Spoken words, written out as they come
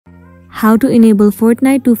How to enable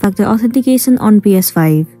Fortnite two-factor authentication on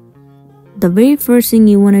PS5. The very first thing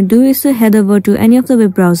you want to do is to head over to any of the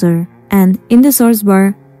web browser and in the source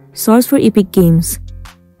bar, search for Epic Games.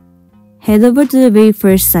 Head over to the very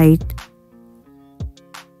first site.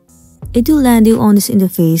 It will land you on this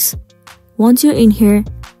interface. Once you're in here,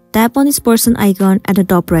 tap on this person icon at the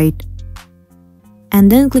top right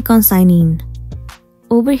and then click on sign in.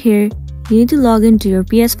 Over here, you need to log into your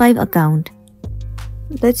PS5 account.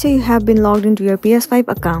 Let's say you have been logged into your PS5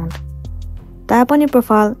 account. Tap on your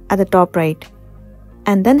profile at the top right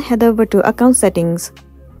and then head over to account settings.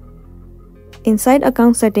 Inside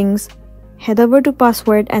account settings, head over to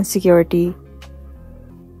password and security.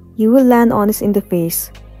 You will land on this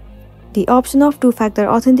interface. The option of two-factor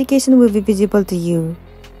authentication will be visible to you.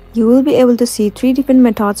 You will be able to see 3 different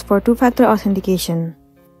methods for two-factor authentication.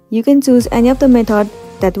 You can choose any of the method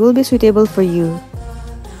that will be suitable for you.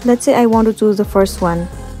 Let's say I want to choose the first one,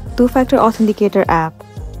 Two-Factor Authenticator app.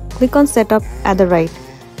 Click on Setup at the right.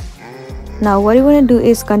 Now what you want to do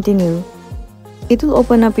is continue. It will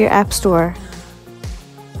open up your app store.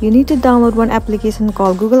 You need to download one application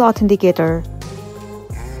called Google Authenticator.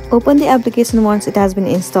 Open the application once it has been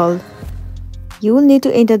installed. You will need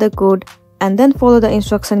to enter the code and then follow the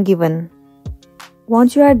instruction given.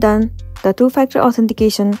 Once you are done, the two-factor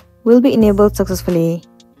authentication will be enabled successfully.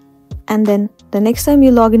 And then, the next time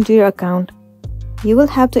you log into your account, you will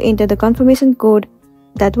have to enter the confirmation code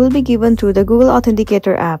that will be given through the Google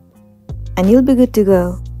Authenticator app. And you'll be good to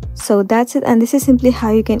go. So that's it, and this is simply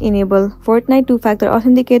how you can enable Fortnite two-factor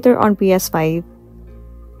authenticator on PS5.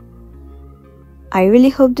 I really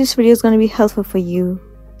hope this video is going to be helpful for you.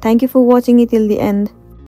 Thank you for watching it till the end.